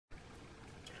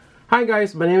Hi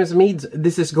guys, my name is Meads.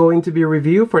 This is going to be a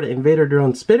review for the Invader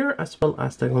drone spinner as well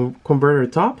as the converter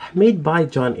top made by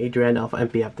John Adrian of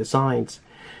MPF Designs.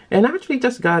 And I actually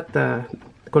just got the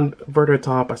converter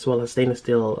top as well as stainless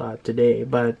steel today,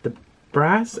 but the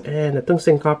brass and the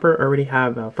tungsten copper I already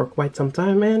have for quite some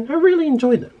time and I really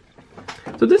enjoyed them.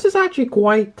 So this is actually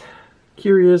quite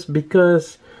curious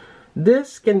because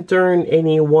this can turn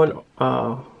any R1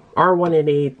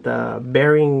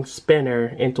 bearing spinner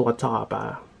into a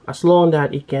top. As long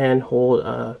that it can hold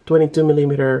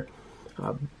 22mm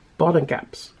bottom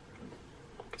caps.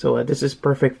 So this is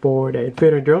perfect for the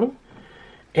Invader drone,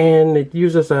 and it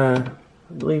uses I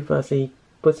believe as he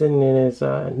puts in his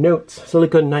notes,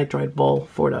 silicon nitride ball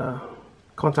for the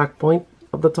contact point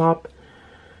of the top,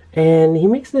 and he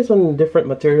makes this on different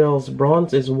materials.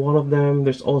 Bronze is one of them.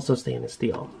 There's also stainless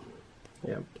steel.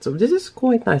 Yeah, so this is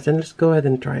quite nice, and let's go ahead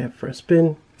and try it for a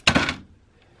spin.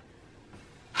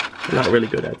 I'm not really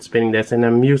good at spinning this, and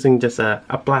I'm using just a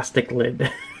plastic lid.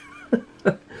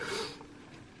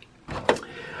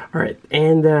 Alright,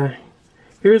 and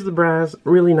here's the brass,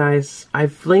 really nice. I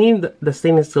flamed the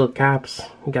stainless steel caps.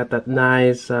 Got that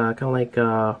nice kind of like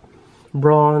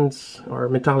bronze or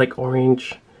metallic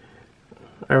orange.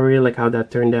 I really like how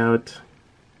that turned out.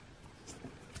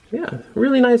 Yeah,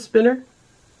 really nice spinner.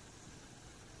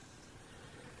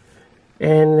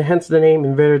 And hence the name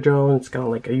Invader drone. It's kind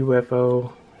of like a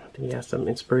UFO. He has some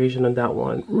inspiration on that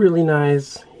one. Really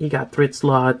nice. He got thread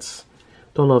slots,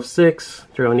 total of 6,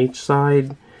 3 on each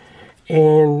side.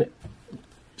 And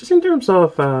just in terms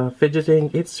of fidgeting,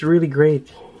 it's really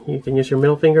great. You can use your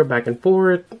middle finger back and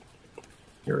forth,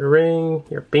 your ring,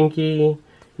 your pinky,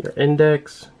 your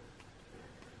index.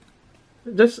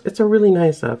 It's a really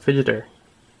nice fidgeter.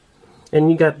 And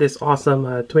you got this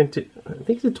awesome 20, I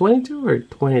think it's 22 or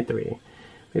 23,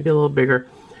 maybe a little bigger.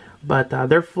 But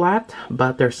they're flat,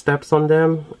 but there's steps on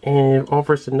them, and it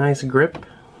offers a nice grip.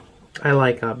 I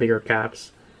like bigger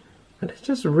caps, and it's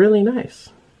just really nice.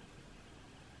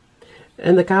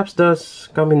 And the caps does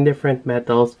come in different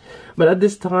metals, but at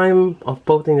this time of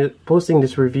posting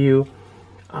this review,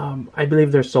 I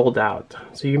believe they're sold out.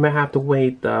 So you may have to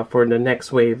wait for the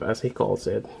next wave, as he calls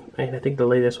it. And I think the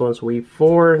latest one's wave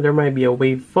 4. There might be a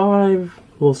wave 5.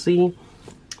 We'll see.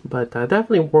 But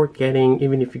definitely worth getting,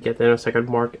 even if you get in a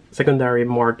secondary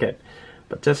market.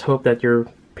 But just hope that you're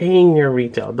paying your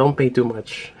retail. Don't pay too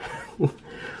much. You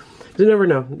never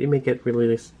know, they may get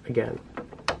released again.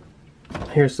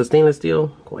 Here's the stainless steel,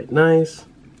 quite nice.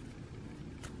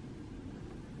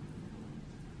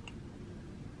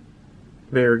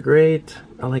 Very great.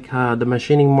 I like how the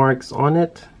machining marks on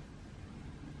it.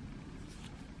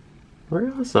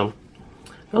 Very awesome.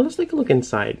 Now let's take a look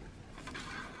inside.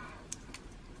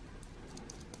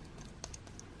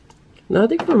 Now I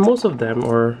think for most of them,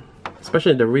 or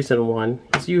especially the recent one,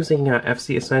 he's using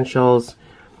FC Essentials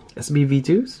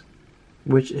SBV2s,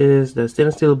 which is the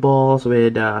stainless steel balls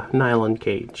with nylon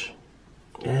cage.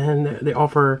 And they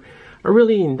offer a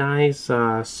really nice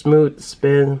smooth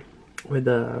spin with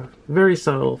a very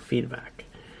subtle feedback,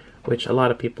 which a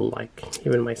lot of people like,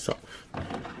 even myself.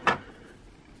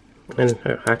 And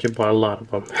I actually bought a lot of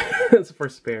them. It's for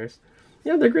spares.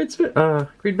 Yeah, they're great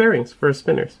bearings for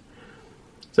spinners.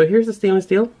 So here's the stainless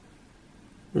steel.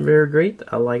 Very great.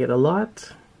 I like it a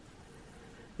lot.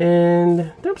 And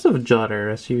in terms of judder,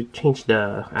 as you change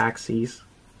the axes,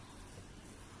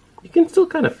 you can still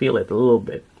kind of feel it a little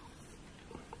bit.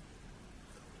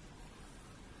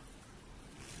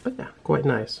 But yeah, quite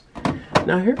nice.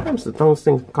 Now here comes the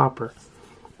tungsten copper.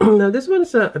 Now this one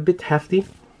is a bit hefty.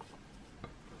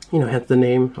 You know, hence the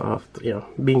name of,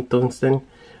 being tungsten.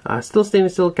 Still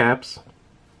stainless steel caps.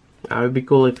 It would be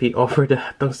cool if he offered the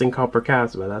tungsten copper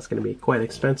caps, but that's going to be quite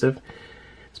expensive,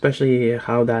 especially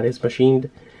how that is machined.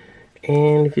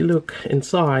 And if you look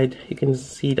inside, you can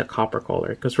see the copper color,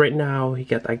 because right now he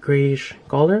got a grayish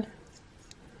color,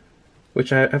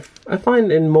 which I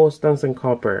find in most tungsten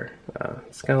copper.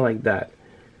 It's kind of like that,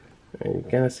 and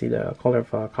you kind of see the color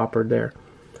of copper there.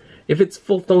 If it's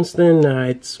full tungsten,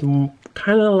 it's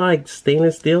kind of like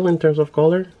stainless steel in terms of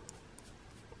color.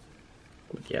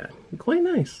 But yeah, quite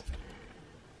nice.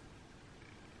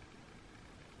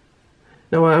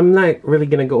 Now I'm not really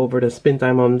gonna go over the spin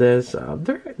time on this.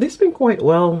 They spin quite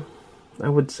well. I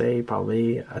would say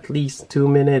probably at least 2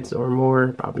 minutes or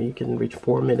more. Probably you can reach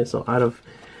 4 minutes out of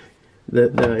the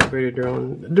Invader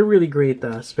drone. They're really great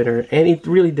spinner, and it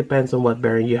really depends on what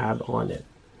bearing you have on it.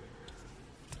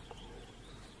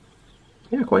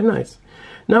 Yeah, quite nice.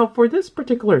 Now for this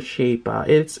particular shape,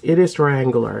 it is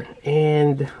triangular,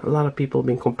 and a lot of people have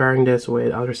been comparing this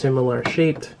with other similar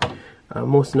shaped,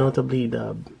 most notably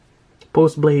the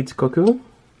post blades cocoon.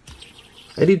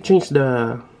 I did change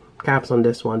the caps on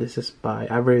this one. This is by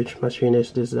Average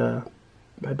Machinist. This is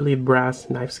I believe brass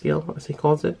knife scale, as he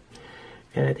calls it,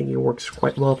 and I think it works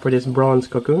quite well for this bronze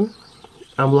cocoon.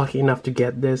 I'm lucky enough to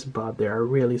get this, but they are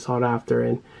really sought after,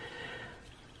 and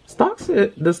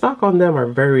the stock on them are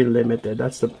very limited.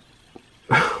 That's the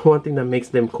one thing that makes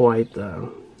them quite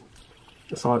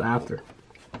sought after.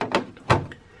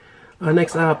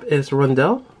 Next up is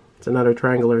Rondell. It's another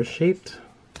triangular shaped.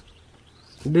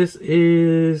 This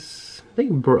is, I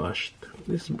think, brushed.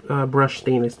 This brushed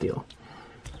stainless steel.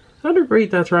 Another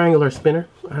great triangular spinner.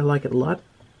 I like it a lot.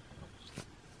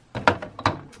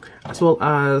 As well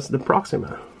as the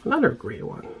Proxima. Another great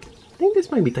one. I think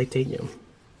this might be titanium.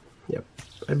 Yep.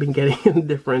 I've been getting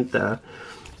different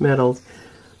metals.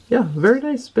 Yeah, very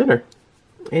nice spinner.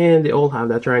 And they all have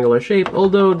that triangular shape.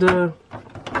 Although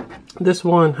this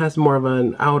one has more of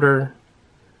an outer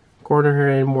corner here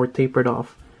and more tapered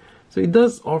off. So it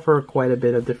does offer quite a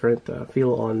bit of different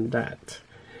feel on that.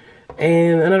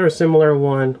 And another similar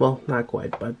one, well, not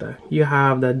quite, but you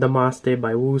have the Damaste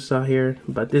by Wusa here,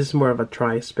 but this is more of a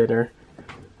tri-spinner.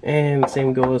 And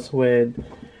same goes with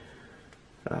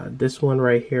this one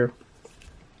right here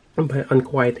by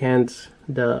Unquiet Hands,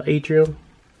 the Atrium.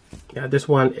 Yeah, this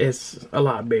one is a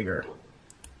lot bigger.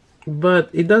 But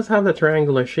it does have the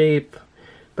triangular shape,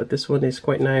 but this one is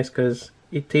quite nice because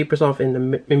it tapers off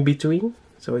in between.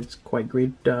 So it's quite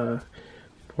great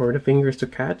for the fingers to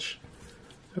catch.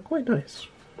 So quite nice.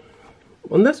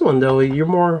 On this one though, you're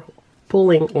more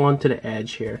pulling onto the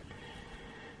edge here.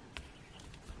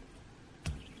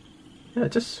 Yeah,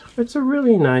 it's a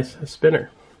really nice spinner.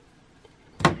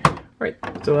 Alright,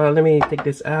 so let me take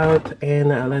this out and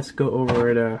let's go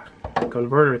over the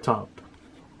converter top.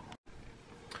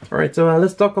 Alright, so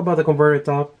let's talk about the converter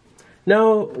top.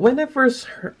 Now, when I first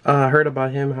heard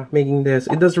about him making this,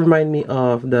 it does remind me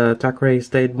of the Takurai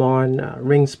Stademon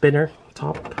ring spinner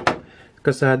top.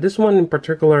 Because this one in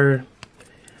particular,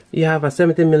 you have a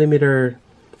 17mm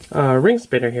ring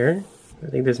spinner here. I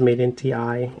think this is made in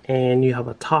TI. And you have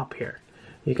a top here.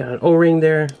 You got an O-ring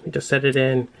there. You just set it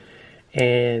in.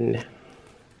 And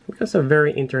it's a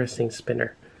very interesting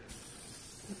spinner.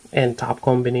 And top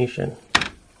combination.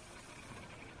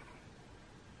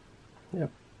 Yep.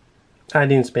 I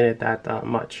didn't spin it that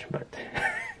much, but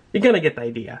you're gonna get the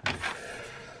idea.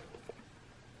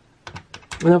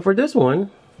 Now for this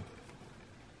one,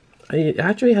 it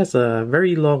actually has a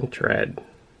very long thread.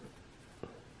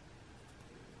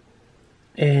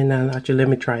 And actually, let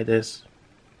me try this.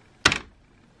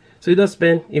 So it does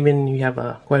spin, even you have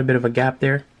quite a bit of a gap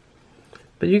there.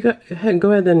 But you go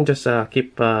ahead and just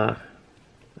keep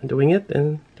doing it,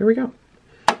 and there we go.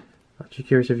 Actually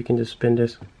curious if you can just spin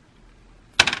this.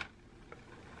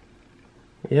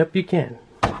 Yep, you can.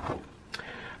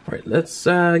 Alright, let's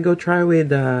go try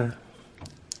with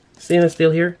stainless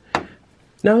steel here.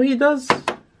 Now he does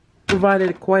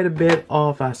provide quite a bit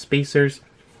of spacers.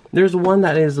 There's one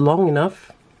that is long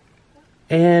enough,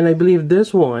 and I believe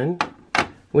this one,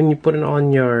 when you put it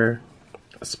on your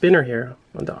spinner here,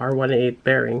 on the R18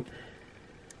 bearing,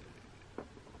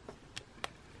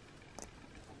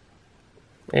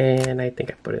 and I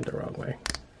think I put it the wrong way.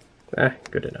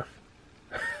 Good enough.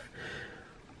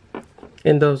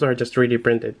 And those are just 3D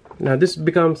printed. Now this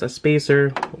becomes a spacer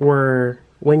where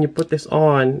when you put this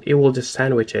on, it will just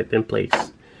sandwich it in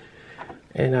place.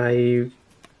 And I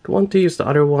want to use the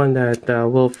other one that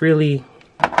will freely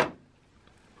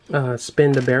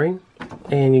spin the bearing.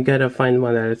 And you gotta find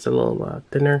one that it's a little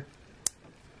thinner.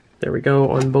 There we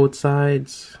go, on both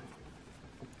sides.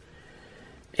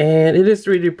 And it is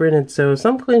 3D printed, so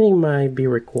some cleaning might be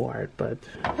required, but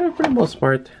for the most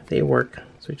part, they work.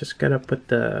 So you just gotta put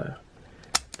the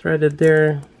threaded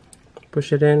there,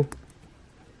 push it in.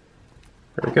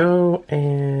 There we go,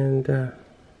 and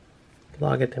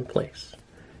log it in place.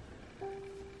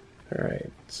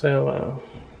 Alright, so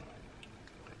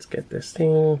let's get this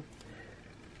thing.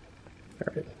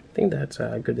 Alright, I think that's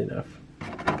good enough.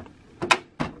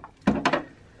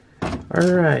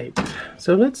 Alright,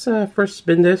 so let's first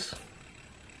spin this.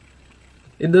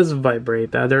 It does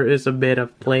vibrate. There is a bit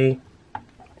of play,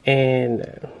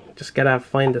 and just gotta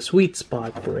find the sweet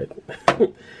spot for it.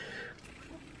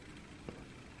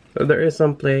 So there is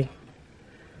some play,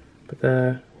 but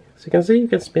as you can see, you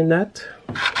can spin that,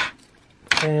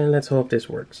 and let's hope this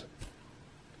works.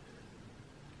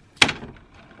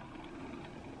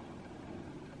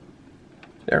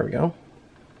 There we go.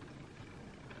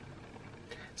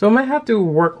 So I might have to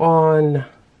work on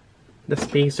the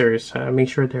spacers, make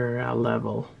sure they're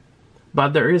level. But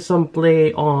there is some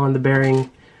play on the bearing,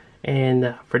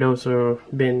 and for those who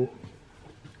have been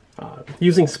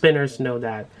using spinners know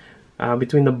that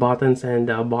between the buttons and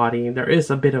the body. There is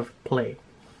a bit of play.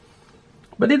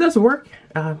 But it does work,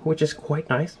 which is quite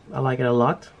nice. I like it a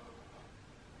lot.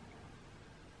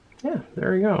 Yeah,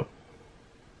 there we go.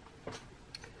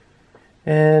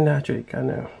 And actually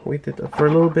kind of waited for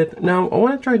a little bit. Now I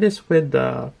want to try this with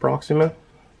the Proxima.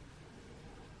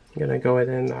 I'm gonna go ahead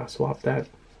and swap that.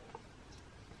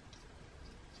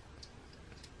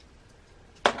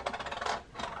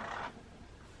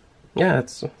 Yeah, it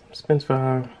spins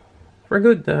for a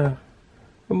good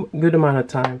amount of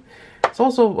time. It's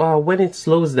also when it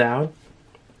slows down,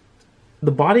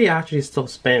 the body actually still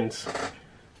spins,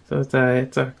 so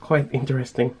it's quite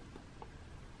interesting.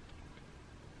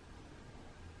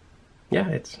 Yeah,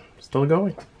 it's still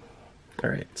going. All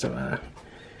right, so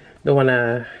don't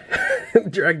wanna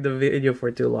drag the video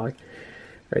for too long. All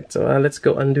right, so let's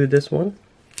go undo this one.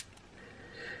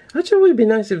 Actually, it would be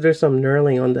nice if there's some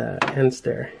knurling on the ends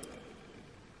there,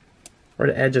 or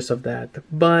the edges of that,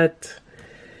 but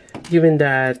given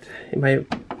that it might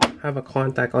have a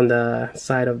contact on the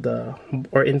side of the,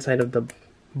 or inside of the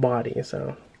body,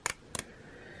 so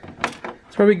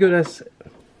it's probably good as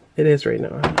it is right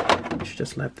now. I should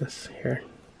just left this here.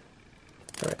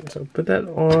 Alright, so put that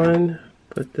on,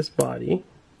 put this body,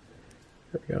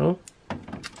 there we go,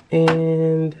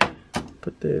 and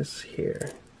put this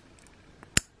here.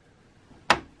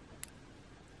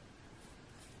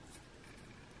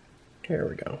 There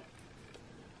we go.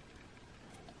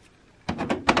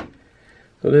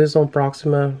 So this is on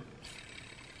Proxima.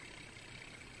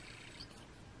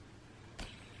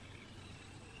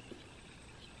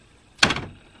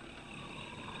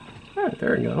 Alright,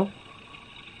 there we go.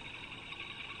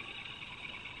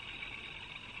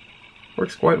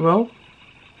 Works quite well.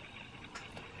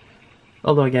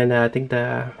 Although again, I think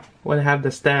when I have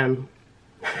the stem,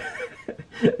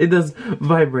 it does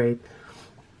vibrate.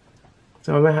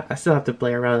 So I still have to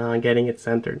play around on getting it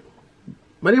centered.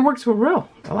 But it works well.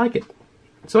 I like it.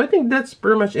 So I think that's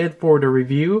pretty much it for the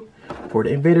review for the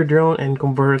Invader drone and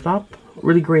converter top.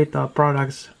 Really great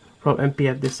products from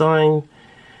MPF Design.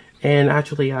 And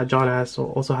actually John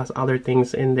also has other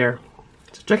things in there.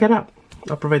 So check it out.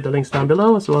 I'll provide the links down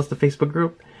below, as well as the Facebook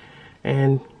group.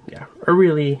 And yeah, I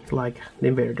really like the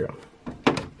Invader drone.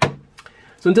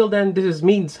 So until then, this is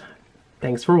Meads.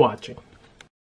 Thanks for watching.